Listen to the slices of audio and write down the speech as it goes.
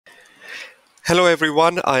Hello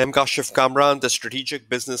everyone, I am Kashif Kamran, the Strategic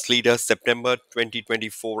Business Leader. September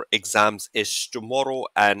 2024 exams is tomorrow,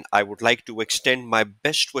 and I would like to extend my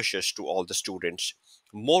best wishes to all the students.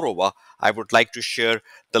 Moreover, I would like to share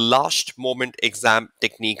the last moment exam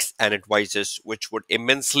techniques and advices which would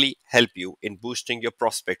immensely help you in boosting your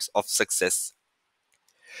prospects of success.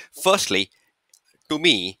 Firstly, to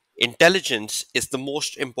me, intelligence is the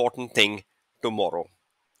most important thing tomorrow.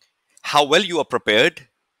 How well you are prepared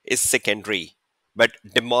is secondary, but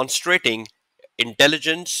demonstrating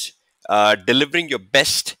intelligence, delivering your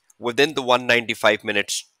best within the 195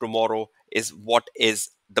 minutes tomorrow is what is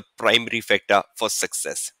the primary factor for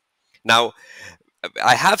success. Now,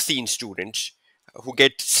 I have seen students who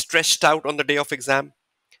get stressed out on the day of exam,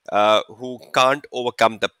 who can't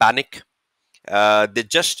overcome the panic. They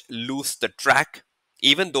just lose the track,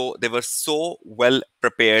 even though they were so well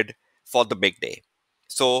prepared for the big day.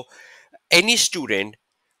 So, any student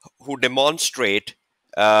who demonstrate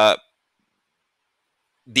uh,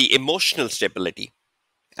 the emotional stability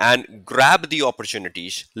and grab the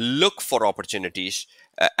opportunities, look for opportunities,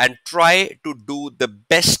 and try to do the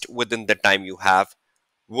best within the time you have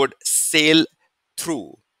would sail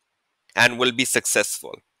through and will be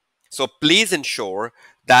successful. So please ensure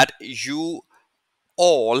that you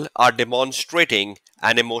all are demonstrating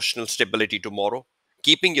an emotional stability tomorrow,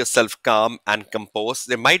 keeping yourself calm and composed.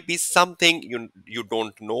 There might be something you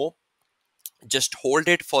don't know. Just hold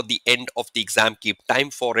it for the end of the exam, keep time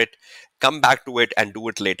for it, come back to it and do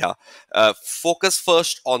it later. Focus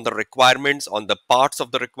first on the requirements, on the parts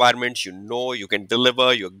of the requirements you know you can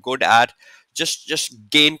deliver, you're good at. Just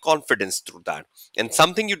gain confidence through that. And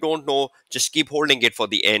something you don't know, just keep holding it for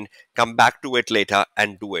the end, come back to it later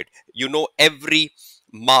and do it. You know, every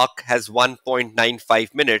mark has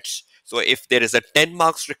 1.95 minutes. So if there is a 10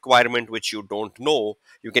 marks requirement which you don't know,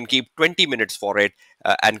 you can keep 20 minutes for it,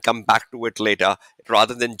 and come back to it later,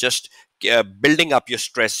 rather than just building up your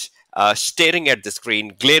stress, staring at the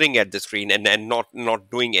screen, glaring at the screen, and not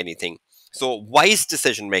doing anything. So wise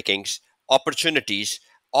decision makings, opportunities,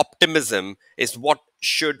 optimism is what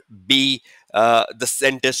should be the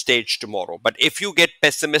center stage tomorrow. But if you get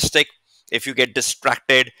pessimistic, if you get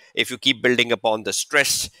distracted, if you keep building upon the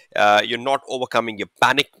stress, you're not overcoming your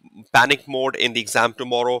panic mode in the exam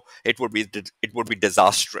tomorrow, it would be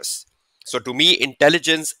disastrous. So to me,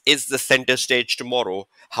 intelligence is the center stage tomorrow.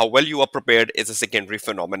 How well you are prepared is a secondary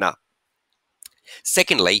phenomena.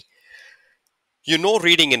 Secondly,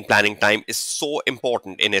 reading and planning time is so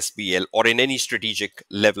important in SBL or in any strategic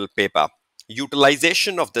level paper.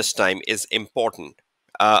 Utilization of this time is important.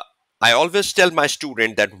 Uh, I always tell my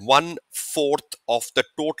student that 1/4 of the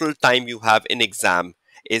total time you have in exam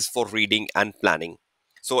is for reading and planning.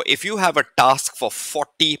 So if you have a task for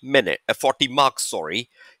 40 marks, sorry,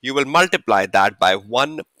 you will multiply that by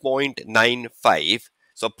 1.95.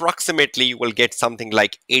 So approximately you will get something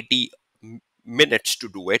like 80 minutes to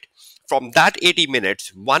do it. From that 80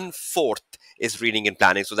 minutes, 1/4 is reading and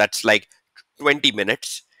planning. So that's like 20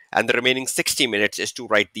 minutes. And the remaining 60 minutes is to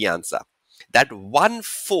write the answer. That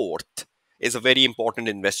 1/4 is a very important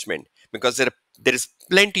investment, because there is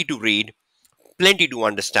plenty to read, plenty to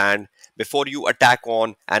understand before you attack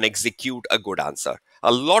on and execute a good answer.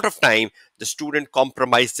 A lot of time the student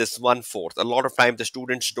compromise this 1/4. A lot of time the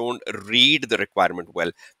students don't read the requirement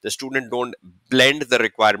well. The student don't blend the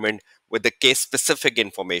requirement with the case specific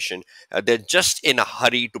information. They're just in a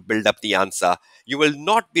hurry to build up the answer. You will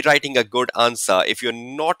not be writing a good answer if you're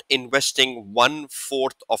not investing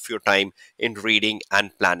 1/4 of your time in reading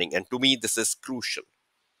and planning. And to me, this is crucial.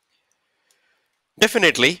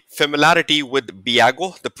 Definitely, familiarity with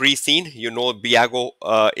Biago, the pre-scene. Biago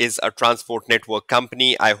is a transport network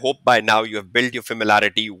company. I hope by now you have built your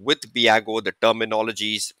familiarity with Biago, the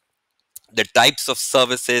terminologies, the types of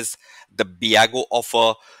services the Biago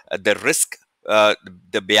offer, the risk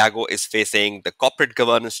the Biago is facing, the corporate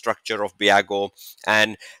governance structure of Biago,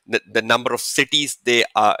 and the number of cities they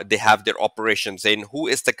have their operations in, who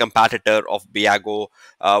is the competitor of Biago,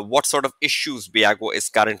 what sort of issues Biago is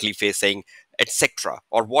currently facing, etc.,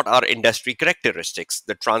 or what are industry characteristics,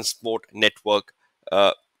 the transport network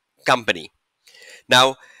company.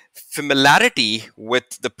 Now, familiarity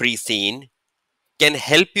with the pre-scene can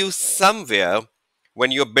help you somewhere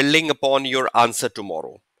when you're building upon your answer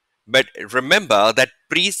tomorrow. But remember that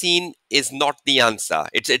pre-scene is not the answer.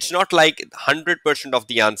 It's not like 100% of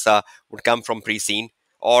the answer would come from pre-scene,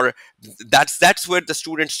 or that's where the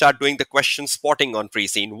students start doing the question spotting on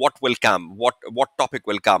pre-scene. What will come? What topic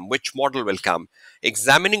will come? Which model will come?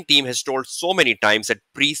 Examining team has told so many times that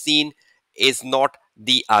pre-scene is not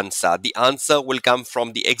the answer. The answer will come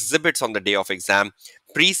from the exhibits on the day of exam.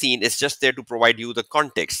 Pre-scene is just there to provide you the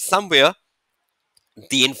context. Somewhere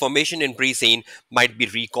The information in pre-scene might be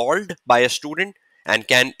recalled by a student and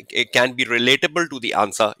it can be relatable to the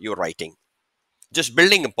answer you're writing. Just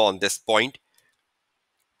building upon this point,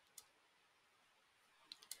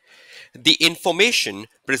 the information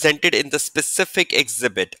presented in the specific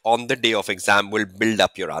exhibit on the day of exam will build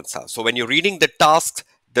up your answer. So when you're reading the tasks,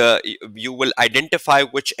 you will identify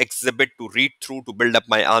which exhibit to read through to build up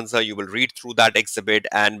my answer. You will read through that exhibit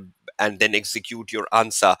and then execute your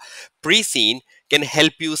answer. Pre-scene can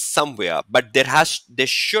help you somewhere, but there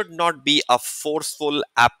should not be a forceful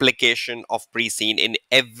application of pre-scene in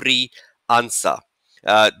every answer.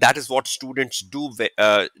 That is what students do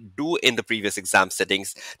in the previous exam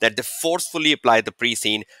settings, that they forcefully apply the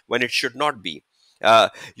pre-scene when it should not be.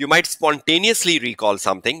 You might spontaneously recall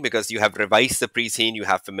something because you have revised the pre-scene, you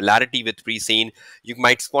have familiarity with pre-scene. You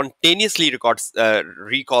might spontaneously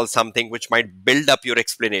recall something which might build up your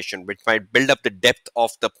explanation, which might build up the depth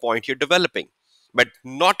of the point you're developing, but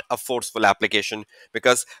not a forceful application,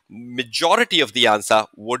 because majority of the answer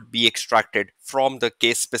would be extracted from the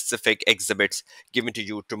case specific exhibits given to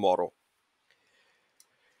you tomorrow.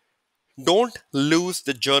 Don't lose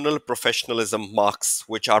the journal professionalism marks,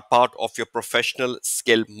 which are part of your professional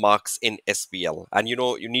skill marks in SBL. And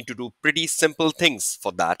you need to do pretty simple things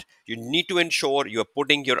for that. You need to ensure you're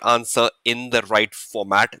putting your answer in the right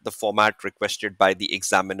format, the format requested by the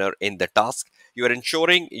examiner in the task. You are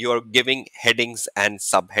ensuring you're giving headings and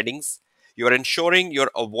subheadings. You are ensuring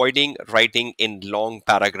you're avoiding writing in long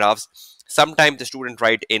paragraphs. Sometimes the student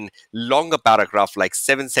write in longer paragraph like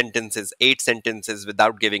 7 sentences, 8 sentences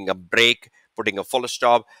without giving a break, putting a full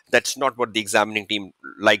stop. That's not what the examining team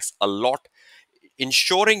likes a lot.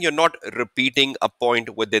 Ensuring you're not repeating a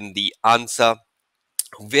point within the answer.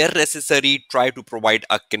 Where necessary, try to provide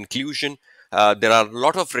a conclusion. There are a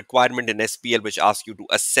lot of requirement in SPL which ask you to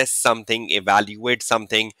assess something, evaluate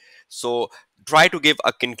something. So try to give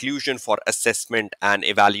a conclusion for assessment and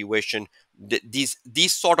evaluation. These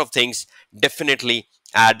sort of things definitely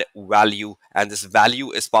add value, and this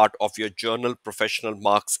value is part of your journal professional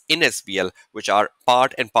marks in SPL, which are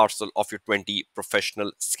part and parcel of your 20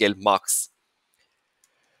 professional skill marks.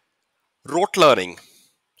 Rote learning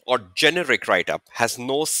or generic write up has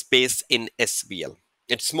no space in SBL.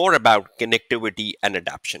 It's more about connectivity and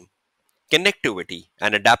adaptation. Connectivity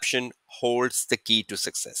and adaptation holds the key to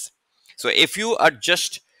success. So if you are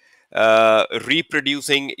just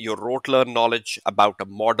reproducing your rote learn knowledge about a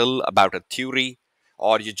model, about a theory,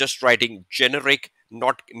 or you're just writing generic,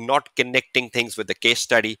 not connecting things with the case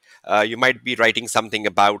study. You might be writing something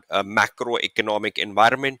about a macroeconomic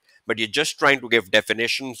environment, but you're just trying to give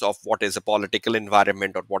definitions of what is a political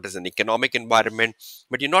environment or what is an economic environment,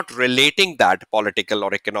 but you're not relating that political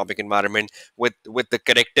or economic environment with the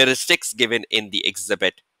characteristics given in the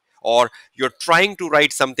exhibit. Or you're trying to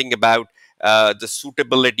write something about the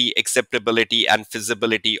suitability, acceptability, and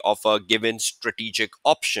feasibility of a given strategic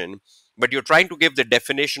option, but you're trying to give the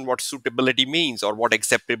definition what suitability means or what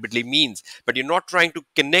acceptability means, but you're not trying to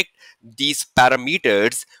connect these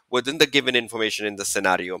parameters within the given information in the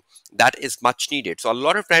scenario. That is much needed. So a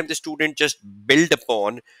lot of times the student just build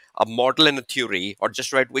upon a model and a theory, or just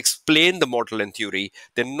try to explain the model and theory.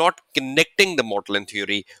 They're not connecting the model and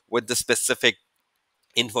theory with the specific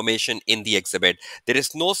information in the exhibit. There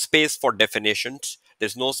is no space for definitions.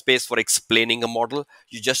 There's no space for explaining a model.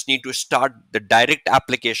 You just need to start the direct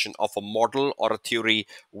application of a model or a theory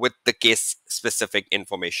with the case specific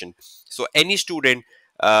information. So any student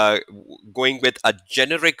going with a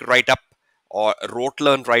generic write up or rote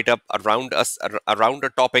learn write up around a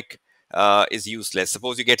topic is useless.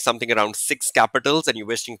 Suppose you get something around 6 capitals and you're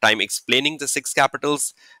wasting time explaining the 6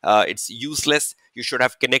 capitals. It's useless. You should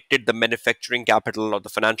have connected the manufacturing capital or the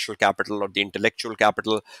financial capital or the intellectual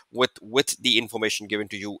capital with the information given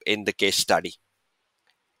to you in the case study.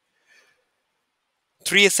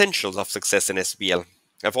 3 essentials of success in SBL.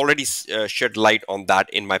 I've already shed light on that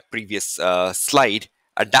in my previous slide.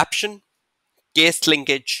 Adaption, case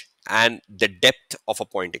linkage, and the depth of a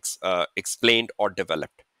point explained or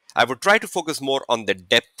developed. I would try to focus more on the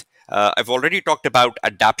depth. I've already talked about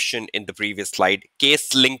adaptation in the previous slide.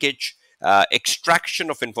 Case linkage,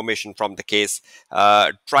 extraction of information from the case.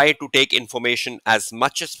 Try to take information as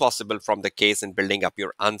much as possible from the case in building up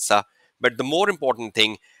your answer. But the more important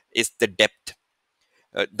thing is the depth.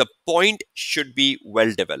 The point should be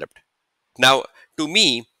well developed. Now, to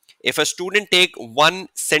me, if a student take one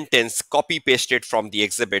sentence, copy pasted from the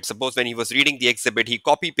exhibit, suppose when he was reading the exhibit, he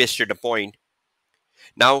copy pasted a point.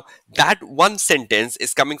 Now, that one sentence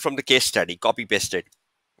is coming from the case study, copy pasted,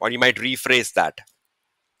 or you might rephrase that.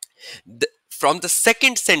 From the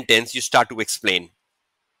second sentence, you start to explain.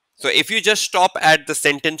 So if you just stop at the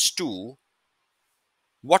sentence 2,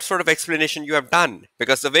 what sort of explanation you have done.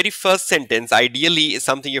 Because the very first sentence ideally is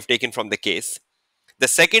something you've taken from the case. The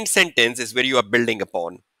second sentence is where you are building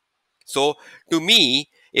upon. So to me,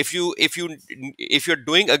 if you're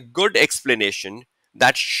doing a good explanation,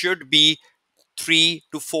 that should be 3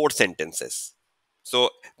 to 4 sentences. So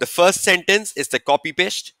the first sentence is the copy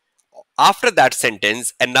paste. After that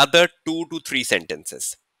sentence, another 2 to 3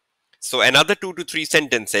 sentences. So another 2 to 3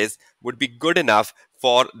 sentences would be good enough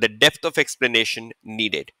for the depth of explanation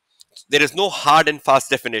needed. There is no hard and fast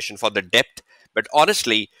definition for the depth, but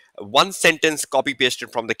honestly, one sentence copy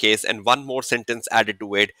pasted from the case and one more sentence added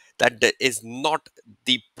to it, that is not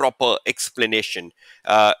the proper explanation.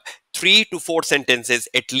 3 to 4 sentences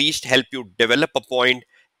at least help you develop a point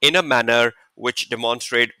in a manner which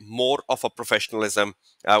demonstrate more of a professionalism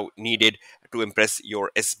needed to impress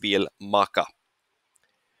your SBL marker.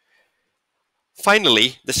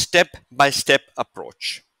 Finally, the step-by-step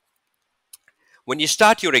approach. When you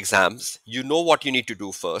start your exams, you know what you need to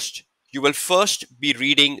do first. You will first be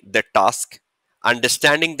reading the task,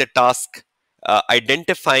 understanding the task,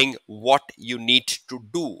 identifying what you need to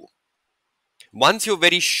do. Once you're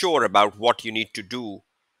very sure about what you need to do,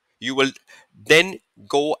 you will then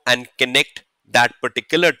go and connect that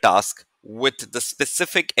particular task with the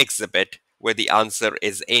specific exhibit where the answer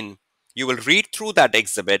is in. You will read through that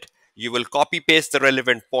exhibit, you will copy paste the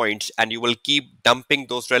relevant points, and you will keep dumping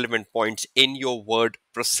those relevant points in your word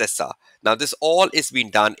processor. Now, this all is being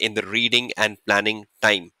done in the reading and planning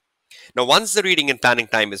time. Now, once the reading and planning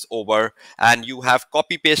time is over and you have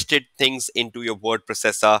copy pasted things into your word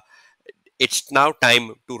processor, it's now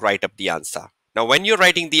time to write up the answer. Now, when you're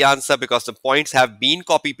writing the answer, because the points have been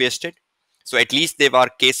copy pasted, so at least they are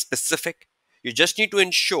case specific, you just need to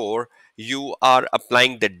ensure you are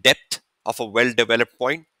applying the depth of a well developed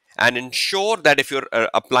point, and ensure that if you're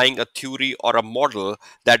applying a theory or a model,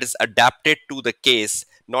 that is adapted to the case,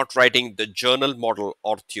 not writing the journal model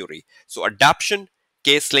or theory. So adaptation,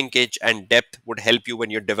 case linkage, and depth would help you when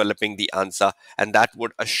you're developing the answer, and that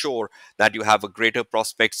would assure that you have a greater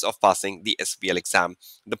prospects of passing the SBL exam.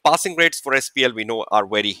 The passing rates for SBL we know are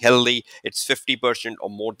very healthy. It's 50% or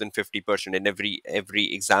more than 50% in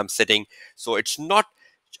every exam sitting. So it's not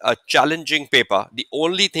a challenging paper. The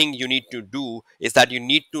only thing you need to do is that you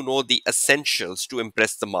need to know the essentials to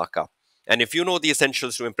impress the marker. And if you know the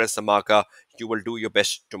essentials to impress the marker, you will do your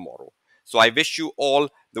best tomorrow. So I wish you all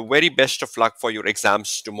the very best of luck for your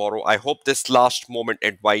exams tomorrow. I hope this last moment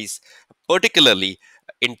advice, particularly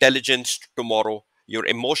intelligence tomorrow, your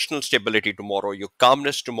emotional stability tomorrow, your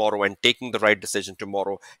calmness tomorrow, and taking the right decision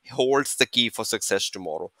tomorrow holds the key for success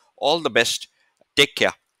tomorrow. All the best. Take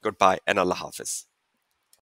care. Goodbye and Allah Hafiz.